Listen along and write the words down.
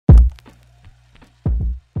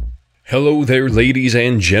Hello there ladies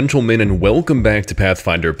and gentlemen, and welcome back to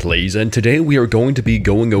Pathfinder Plays, and today we are going to be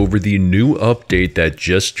going over the new update that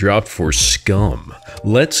just dropped for Scum.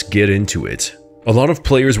 Let's get into it. A lot of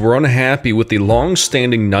players were unhappy with the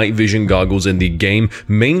long-standing night vision goggles in the game,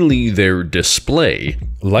 mainly their display.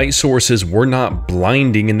 Light sources were not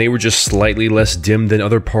blinding and they were just slightly less dim than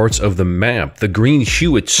other parts of the map. The green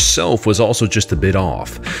hue itself was also just a bit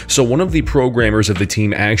off. So one of the programmers of the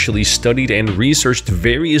team actually studied and researched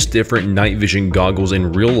various different night vision goggles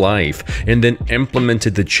in real life and then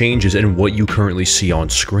implemented the changes in what you currently see on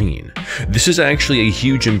screen. This is actually a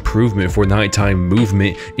huge improvement for nighttime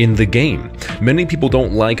movement in the game. Many people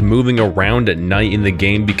don't like moving around at night in the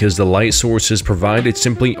game because the light sources provided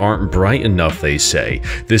simply aren't bright enough, they say.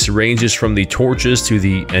 This ranges from the torches to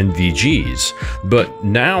the NVGs, but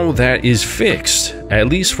now that is fixed, at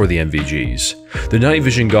least for the NVGs. The night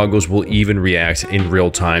vision goggles will even react in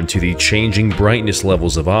real time to the changing brightness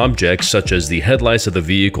levels of objects such as the headlights of the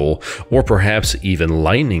vehicle or perhaps even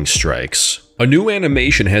lightning strikes. A new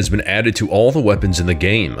animation has been added to all the weapons in the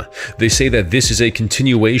game. They say that this is a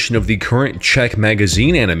continuation of the current check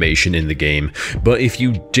magazine animation in the game, but if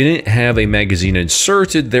you didn't have a magazine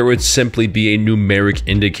inserted, there would simply be a numeric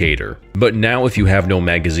indicator. But now if you have no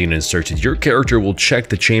magazine inserted, your character will check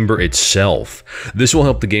the chamber itself. This will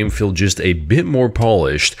help the game feel just a bit more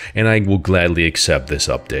polished, and I will gladly accept this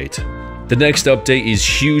update. The next update is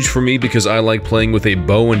huge for me because I like playing with a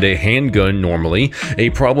bow and a handgun normally. A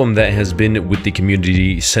problem that has been with the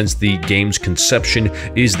community since the game's conception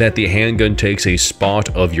is that the handgun takes a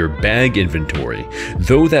spot of your bag inventory.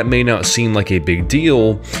 Though that may not seem like a big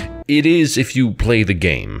deal, it is if you play the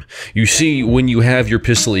game. You see, when you have your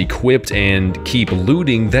pistol equipped and keep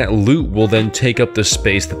looting, that loot will then take up the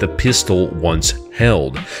space that the pistol once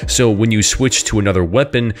held. So when you switch to another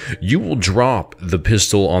weapon, you will drop the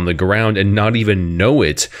pistol on the ground and not even know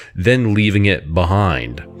it, then leaving it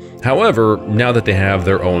behind. However, now that they have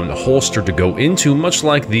their own holster to go into, much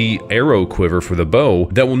like the arrow quiver for the bow,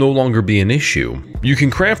 that will no longer be an issue. You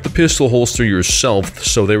can craft the pistol holster yourself,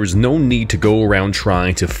 so there is no need to go around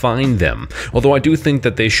trying to find them. Although I do think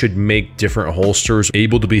that they should make different holsters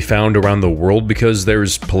able to be found around the world, because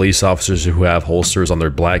there's police officers who have holsters on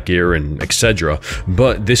their black gear and etc.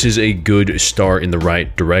 But this is a good start in the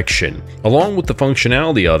right direction. Along with the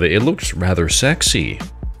functionality of it, it looks rather sexy.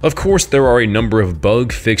 Of course, there are a number of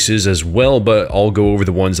bug fixes as well, but I'll go over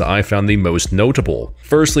the ones that I found the most notable.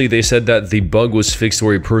 Firstly, they said that the bug was fixed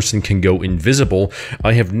where a person can go invisible.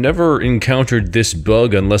 I have never encountered this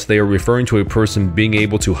bug unless they are referring to a person being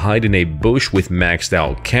able to hide in a bush with maxed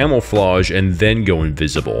out camouflage and then go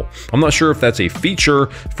invisible. I'm not sure if that's a feature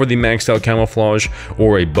for the maxed out camouflage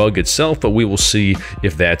or a bug itself, but we will see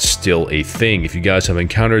if that's still a thing. If you guys have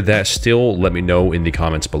encountered that still, let me know in the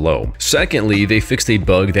comments below. Secondly, they fixed a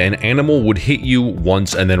bug that an animal would hit you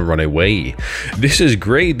once and then run away. This is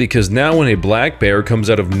great because now when a black bear comes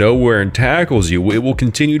out of nowhere and tackles you, it will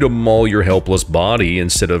continue to maul your helpless body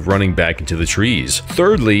instead of running back into the trees.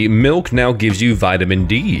 Thirdly, milk now gives you vitamin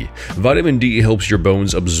D. Vitamin D helps your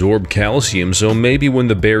bones absorb calcium, so maybe when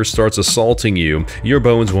the bear starts assaulting you, your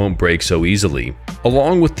bones won't break so easily.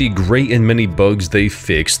 Along with the great and many bugs they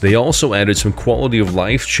fixed, they also added some quality of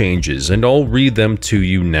life changes, and I'll read them to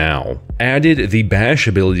you now. Added the bash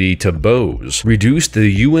ability to bows, reduced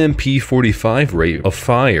the UMP45 rate of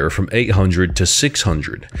fire from 800 to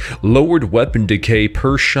 600, lowered weapon decay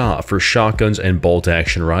per shot for shotguns and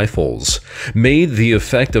bolt-action rifles, made the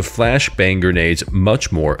effect of flashbang grenades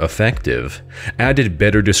much more effective, added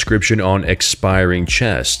better description on expiring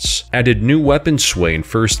chests, added new weapon sway in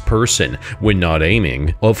first person when not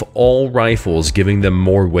aiming of all rifles, giving them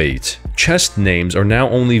more weight. Chest names are now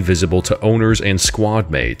only visible to owners and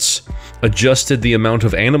squad mates. Adjusted the amount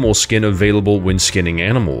of animal skin available when skinning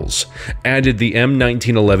animals. Added the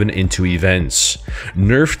M1911 into events.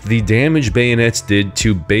 Nerfed the damage bayonets did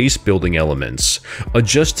to base building elements.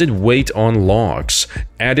 Adjusted weight on locks.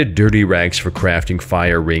 Added dirty rags for crafting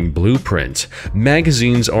fire ring blueprint.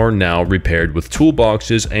 Magazines are now repaired with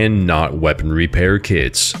toolboxes and not weapon repair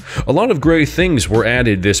kits. A lot of great things were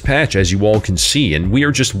added this patch, as you all can see, and we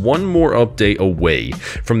are just one more update away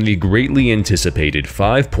from the greatly anticipated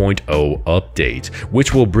 5.0 update,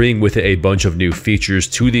 which will bring with it a bunch of new features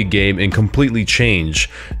to the game and completely change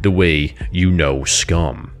the way you know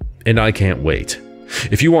Scum. And I can't wait.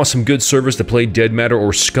 If you want some good servers to play Dead Matter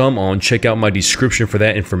or Scum on, check out my description for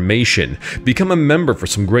that information. Become a member for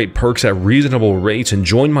some great perks at reasonable rates and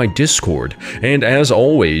join my Discord. And as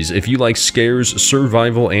always, if you like scares,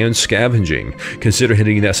 survival, and scavenging, consider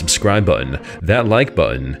hitting that subscribe button, that like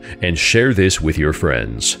button, and share this with your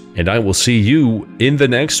friends. And I will see you in the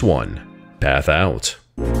next one. Path out.